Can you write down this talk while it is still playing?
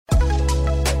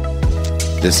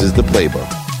This is the playbook.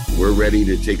 We're ready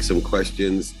to take some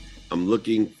questions. I'm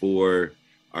looking for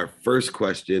our first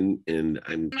question, and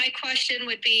My question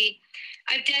would be,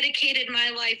 I've dedicated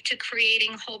my life to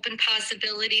creating hope and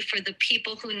possibility for the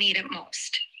people who need it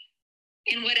most,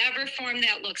 in whatever form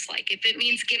that looks like. If it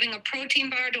means giving a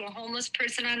protein bar to a homeless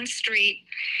person on the street,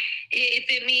 if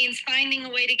it means finding a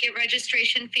way to get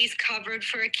registration fees covered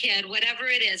for a kid, whatever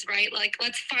it is, right? Like,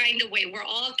 let's find a way. We're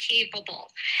all capable.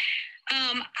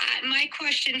 My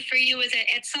question for you is that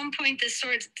at some point this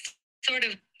sort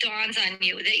of dawns on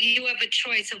you that you have a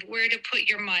choice of where to put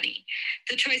your money.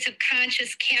 The choice of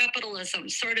conscious capitalism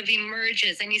sort of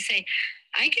emerges, and you say,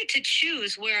 I get to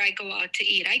choose where I go out to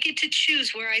eat. I get to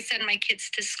choose where I send my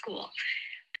kids to school.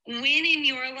 When in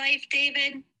your life,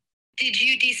 David, did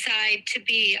you decide to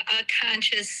be a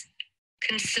conscious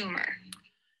consumer?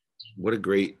 What a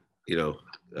great,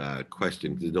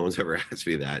 question, because no one's ever asked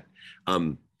me that.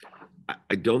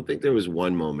 I don't think there was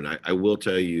one moment. I will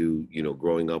tell you,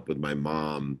 growing up with my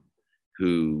mom,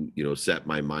 who, set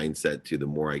my mindset to the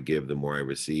more I give, the more I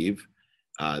receive,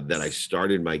 that I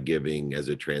started my giving as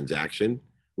a transaction,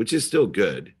 which is still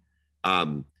good.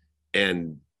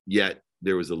 And yet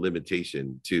there was a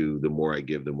limitation to the more I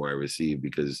give, the more I receive,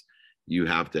 because you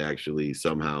have to actually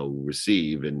somehow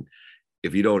receive. And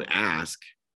if you don't ask,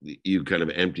 you kind of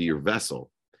empty your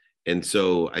vessel. And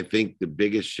so I think the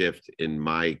biggest shift in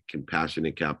my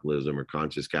compassionate capitalism or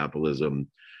conscious capitalism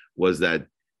was that,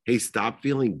 hey, stop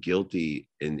feeling guilty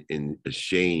and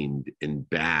ashamed and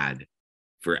bad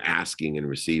for asking and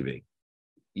receiving.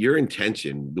 Your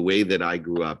intention, the way that I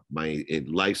grew up, my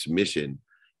life's mission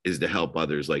is to help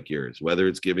others like yours, whether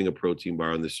it's giving a protein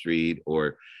bar on the street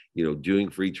or, doing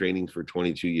free trainings for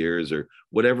 22 years or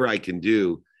whatever I can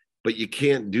do. But you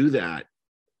can't do that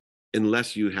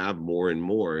unless you have more and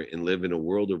more and live in a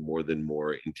world of more than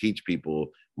more and teach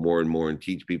people more and more and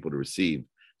teach people to receive.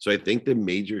 So I think the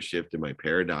major shift in my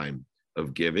paradigm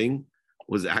of giving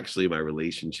was actually my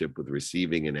relationship with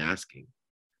receiving and asking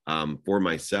for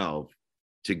myself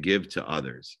to give to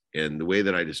others. And the way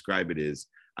that I describe it is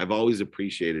I've always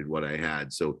appreciated what I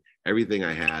had. So everything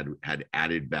I had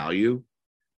added value.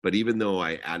 But even though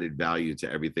I added value to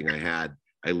everything I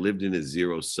lived in a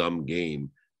zero-sum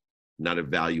game, not a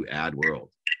value add world,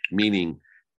 meaning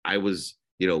I was,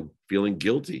 feeling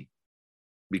guilty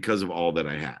because of all that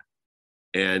I had.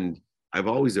 And I've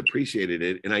always appreciated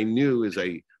it. And I knew as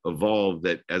I evolved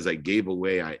that as I gave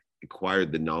away, I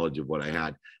acquired the knowledge of what I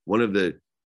had. One of the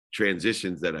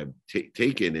transitions that I've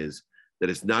taken is that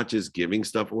it's not just giving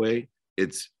stuff away.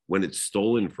 It's when it's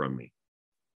stolen from me,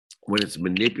 when it's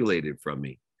manipulated from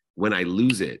me, when I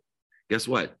lose it, guess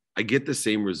what? I get the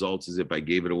same results as if I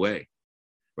gave it away.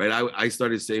 Right. I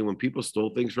started saying when people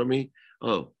stole things from me,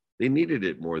 oh, they needed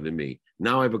it more than me.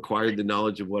 Now I've acquired the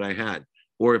knowledge of what I had.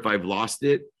 Or if I've lost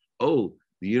it, oh,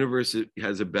 the universe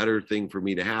has a better thing for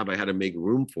me to have. I had to make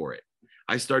room for it.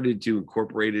 I started to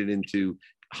incorporate it into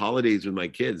holidays with my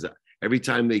kids. Every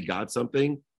time they got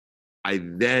something, I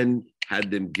then had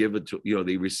them give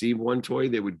they received one toy,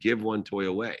 they would give one toy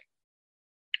away.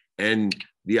 And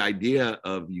the idea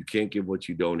of you can't give what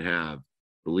you don't have,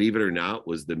 believe it or not,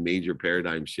 was the major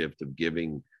paradigm shift of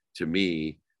giving to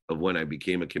me, of when I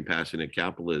became a compassionate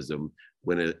capitalism,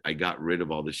 when I got rid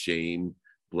of all the shame,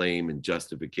 blame, and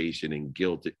justification and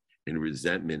guilt and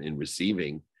resentment in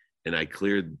receiving. And I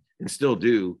cleared, and still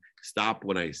do, stop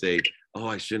when I say, oh,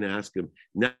 I shouldn't ask him.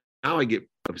 Now I get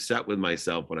upset with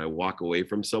myself when I walk away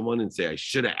from someone and say, I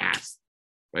should have asked,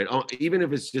 right? Even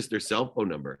if it's just their cell phone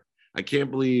number. I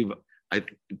can't believe I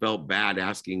felt bad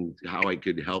asking how I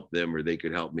could help them or they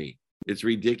could help me. It's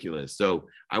ridiculous. So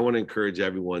I want to encourage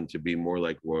everyone to be more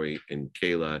like Roy and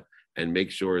Kayla and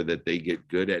make sure that they get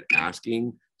good at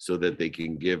asking so that they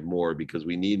can give more, because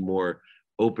we need more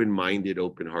open-minded,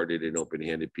 open-hearted, and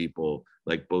open-handed people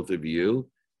like both of you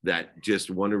that just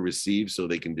want to receive so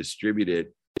they can distribute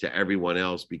it to everyone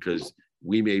else, because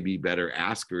we may be better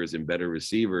askers and better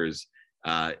receivers.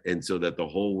 And so that the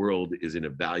whole world is in a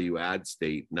value add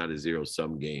state, not a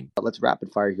zero-sum game. Let's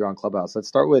rapid fire here on Clubhouse. Let's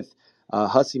start with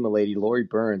Hussy Milady, Lori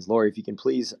Burns. Lori, if you can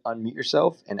please unmute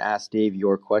yourself and ask Dave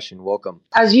your question. Welcome.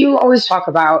 As you always talk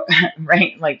about,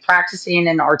 right, like practicing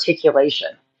and articulation,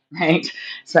 right?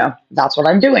 So that's what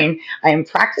I'm doing. I am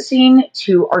practicing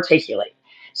to articulate.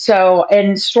 So,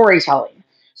 and storytelling.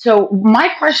 So my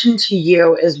question to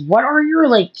you is, what are your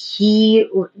key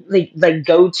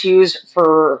go-tos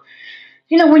for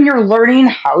when you're learning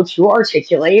how to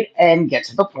articulate and get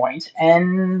to the point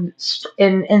and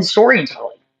in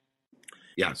storytelling?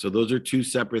 Yeah, so those are two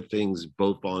separate things,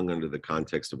 both falling under the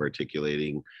context of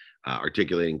articulating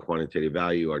quantitative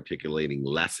value, articulating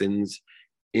lessons,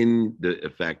 in the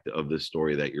effect of the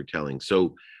story that you're telling.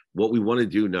 So what we want to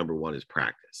do, number one, is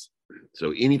practice.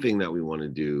 So anything that we want to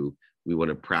do, we want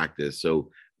to practice. So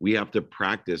we have to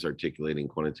practice articulating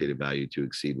quantitative value to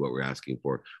exceed what we're asking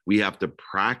for. We have to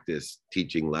practice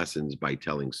teaching lessons by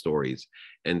telling stories.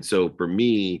 And so for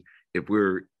me, if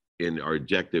we're in our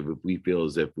objective, if we feel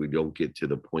as if we don't get to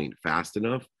the point fast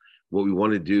enough, what we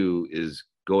want to do is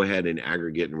go ahead and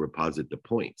aggregate and reposit the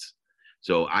points.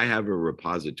 So I have a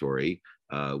repository,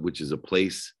 which is a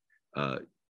place,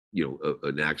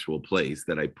 an actual place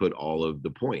that I put all of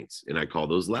the points, and I call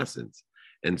those lessons.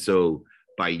 And so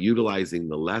by utilizing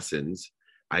the lessons,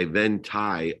 I then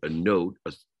tie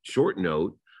a short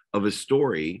note of a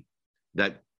story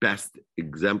that best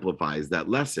exemplifies that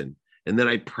lesson. And then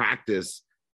I practice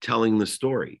telling the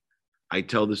story. I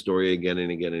tell the story again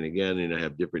and again and again, and I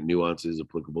have different nuances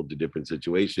applicable to different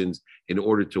situations in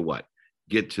order to what?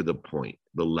 Get to the point,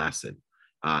 the lesson.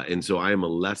 And so I am a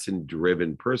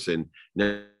lesson-driven person.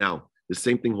 Now, the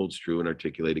same thing holds true in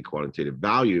articulated quantitative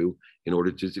value in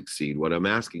order to succeed what I'm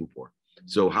asking for.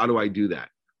 So how do I do that?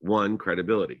 One,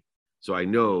 credibility. So I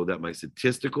know that my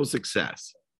statistical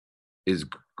success is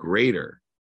greater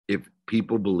if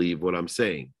people believe what I'm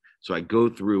saying. So I go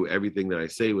through everything that I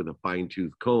say with a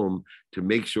fine-tooth comb to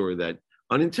make sure that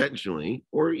unintentionally,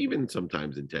 or even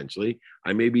sometimes intentionally,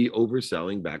 I may be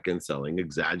overselling, back-end selling,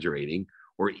 exaggerating,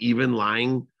 or even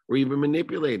lying, or even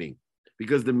manipulating.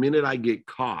 Because the minute I get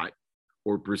caught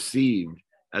or perceived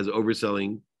as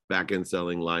overselling, back-end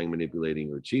selling, lying,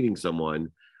 manipulating, or cheating someone,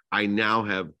 I now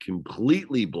have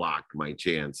completely blocked my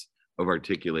chance of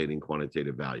articulating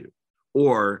quantitative value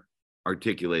or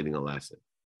articulating a lesson.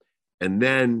 And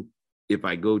then if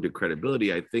I go to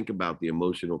credibility, I think about the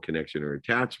emotional connection or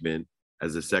attachment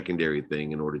as a secondary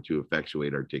thing in order to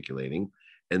effectuate articulating.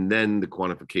 And then the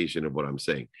quantification of what I'm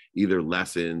saying, either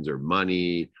lessons or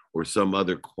money or some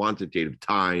other quantitative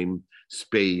time,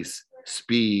 space,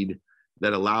 speed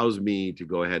that allows me to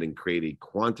go ahead and create a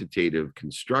quantitative,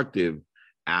 constructive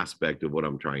aspect of what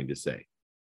I'm trying to say.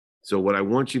 So what I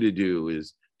want you to do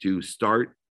is to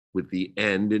start with the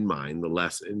end in mind, the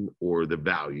lesson or the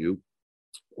value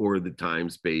or the time,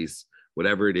 space,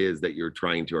 whatever it is that you're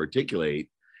trying to articulate,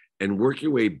 and work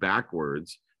your way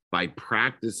backwards by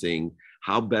practicing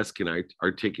how best can I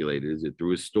articulate it. Is it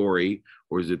through a story,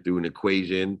 or is it through an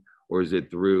equation, or is it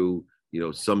through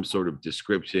some sort of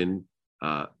description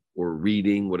or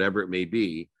reading, whatever it may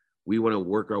be. We want to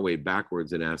work our way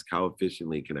backwards and ask, how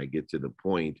efficiently can I get to the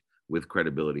point with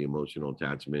credibility, emotional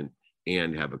attachment,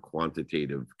 and have a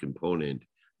quantitative component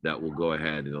that will go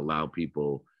ahead and allow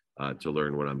people to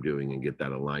learn what I'm doing and get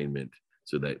that alignment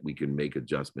so that we can make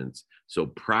adjustments. So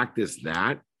practice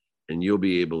that and you'll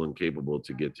be able and capable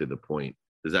to get to the point.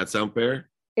 Does that sound fair?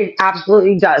 It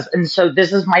absolutely does. And so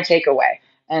this is my takeaway.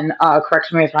 And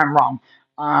correct me if I'm wrong.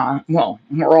 Well,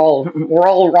 we're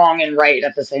all wrong and right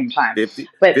at the same time. 50%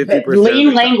 But of the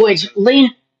lean time.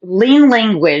 lean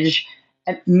language,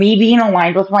 and me being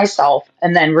aligned with myself,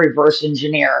 and then reverse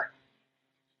engineer.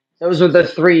 Those are the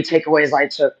three takeaways I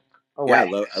took Yeah,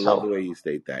 away. I love the So way you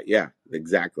state that. Yeah,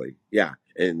 exactly. Yeah.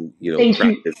 And, thank you.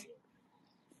 practice.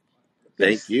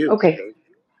 Thank Yes. you. Okay.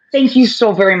 Thank you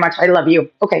so very much. I love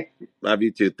you. Okay. Love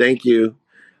you too. Thank you.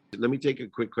 Let me take a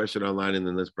quick question online and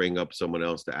then let's bring up someone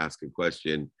else to ask a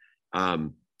question.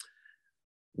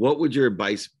 What would your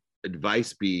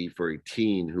advice be for a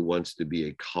teen who wants to be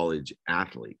a college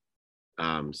athlete?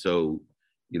 So,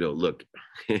 look,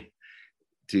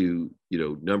 to,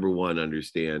 number one,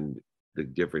 understand the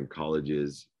different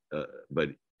colleges, but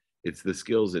it's the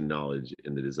skills and knowledge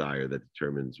and the desire that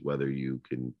determines whether you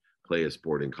can play a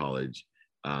sport in college.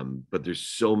 But there's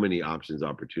so many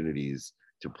opportunities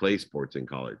to play sports in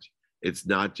college. It's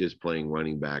not just playing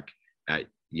running back at,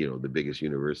 the biggest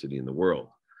university in the world.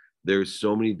 There's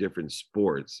so many different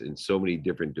sports and so many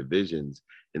different divisions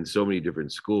and so many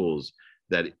different schools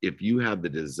that if you have the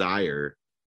desire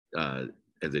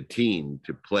as a teen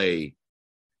to play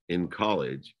in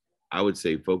college, I would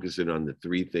say focusing on the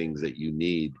three things that you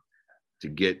need to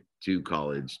get to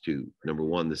college to, number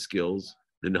one, the skills,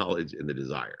 the knowledge, and the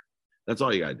desire. That's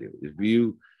all you got to do. If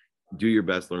you do your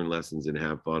best, learn lessons, and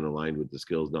have fun aligned with the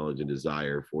skills, knowledge, and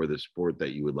desire for the sport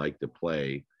that you would like to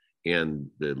play and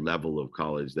the level of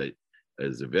college that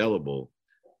is available,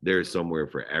 there's somewhere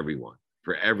for everyone,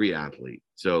 for every athlete.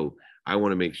 So I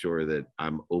want to make sure that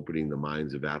I'm opening the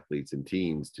minds of athletes and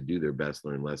teams to do their best,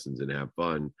 learn lessons, and have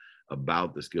fun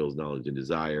about the skills, knowledge, and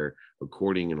desire,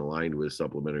 according and aligned with,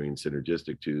 supplementary and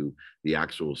synergistic to the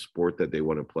actual sport that they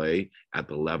want to play at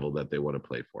the level that they want to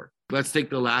play for. Let's take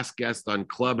the last guest on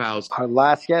Clubhouse. Our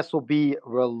last guest will be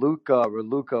Raluca.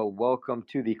 Raluca, welcome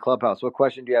to the Clubhouse. What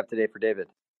question do you have today for David?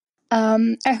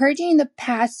 I heard you in the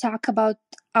past talk about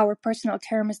our personal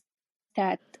terms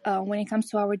that when it comes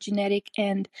to our genetic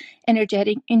and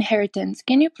energetic inheritance.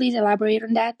 Can you please elaborate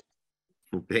on that?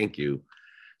 Thank you.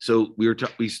 So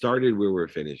we started where we're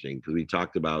finishing because we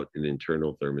talked about an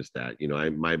internal thermostat.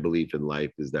 My belief in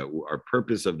life is that our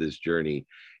purpose of this journey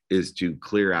is to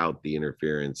clear out the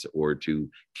interference or to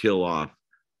kill off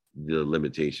the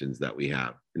limitations that we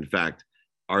have. In fact,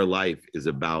 our life is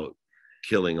about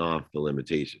killing off the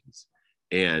limitations.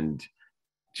 And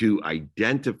to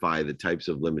identify the types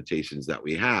of limitations that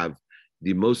we have,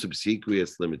 the most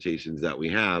obsequious limitations that we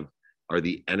have are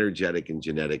the energetic and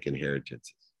genetic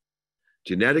inheritances.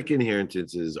 Genetic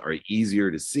inheritances are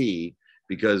easier to see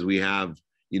because we have,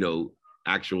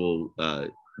 actual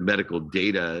medical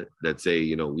data that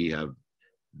say, we have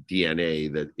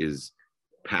DNA that is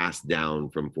passed down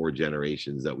from 4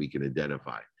 generations that we can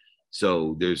identify.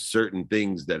 So there's certain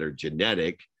things that are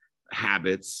genetic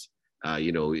habits.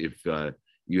 If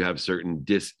you have certain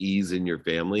dis-ease in your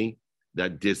family,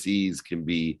 that dis-ease can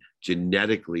be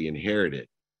genetically inherited.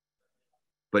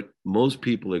 But most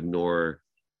people ignore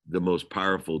the most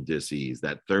powerful dis-ease,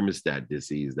 that thermostat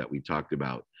dis-ease that we talked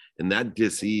about. And that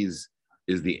dis-ease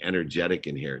is the energetic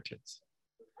inheritance,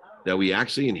 that we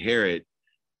actually inherit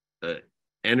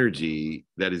energy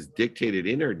that is dictated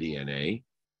in our DNA,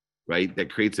 right?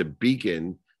 That creates a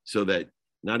beacon so that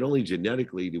not only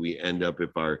genetically do we end up,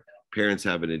 if our parents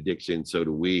have an addiction, so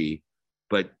do we,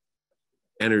 but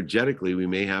energetically, we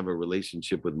may have a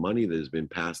relationship with money that has been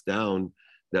passed down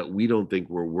that we don't think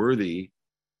we're worthy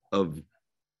of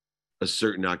a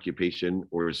certain occupation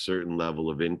or a certain level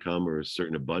of income or a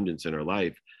certain abundance in our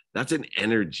life. That's an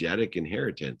energetic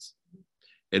inheritance.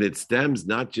 And it stems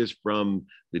not just from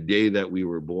the day that we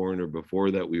were born or before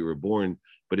that we were born,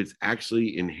 but it's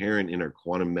actually inherent in our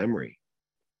quantum memory.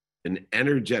 An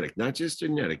energetic, not just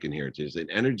genetic inheritance, an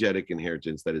energetic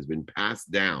inheritance that has been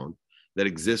passed down that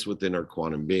exists within our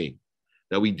quantum being,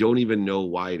 that we don't even know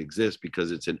why it exists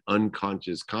because it's an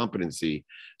unconscious competency.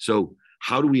 So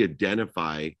how do we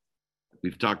identify?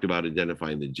 We've talked about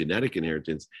identifying the genetic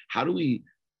inheritance. How do we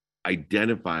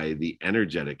identify the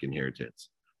energetic inheritance?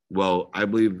 Well, I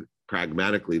believe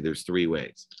pragmatically there's 3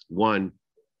 ways. 1,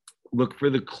 look for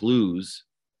the clues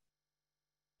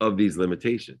of these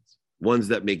limitations, ones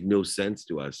that make no sense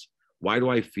to us. Why do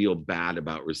I feel bad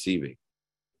about receiving?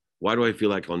 Why do I feel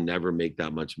like I'll never make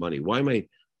that much money? Why am I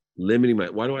limiting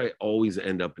why do I always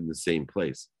end up in the same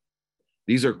place?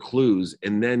 These are clues.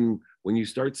 And then when you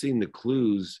start seeing the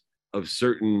clues of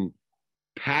certain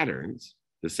patterns,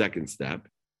 the second step,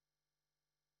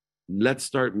 let's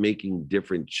start making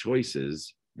different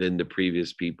choices than the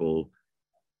previous people,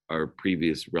 our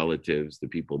previous relatives, the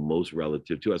people most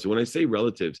relative to us. So when I say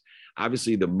relatives,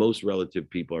 obviously the most relative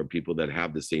people are people that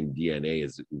have the same DNA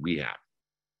as we have,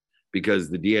 because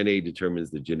the DNA determines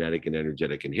the genetic and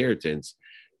energetic inheritance.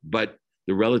 But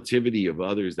the relativity of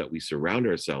others that we surround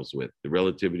ourselves with, the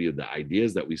relativity of the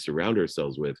ideas that we surround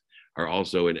ourselves with, are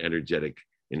also an energetic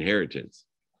inheritance.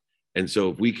 And so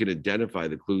if we can identify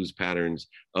the clues, patterns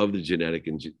of the genetic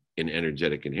and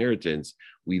energetic inheritance,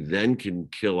 we then can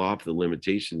kill off the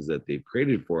limitations that they've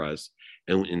created for us.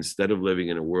 And instead of living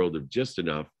in a world of just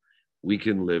enough, we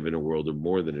can live in a world of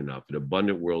more than enough, an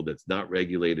abundant world that's not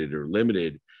regulated or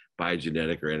limited by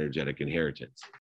genetic or energetic inheritance.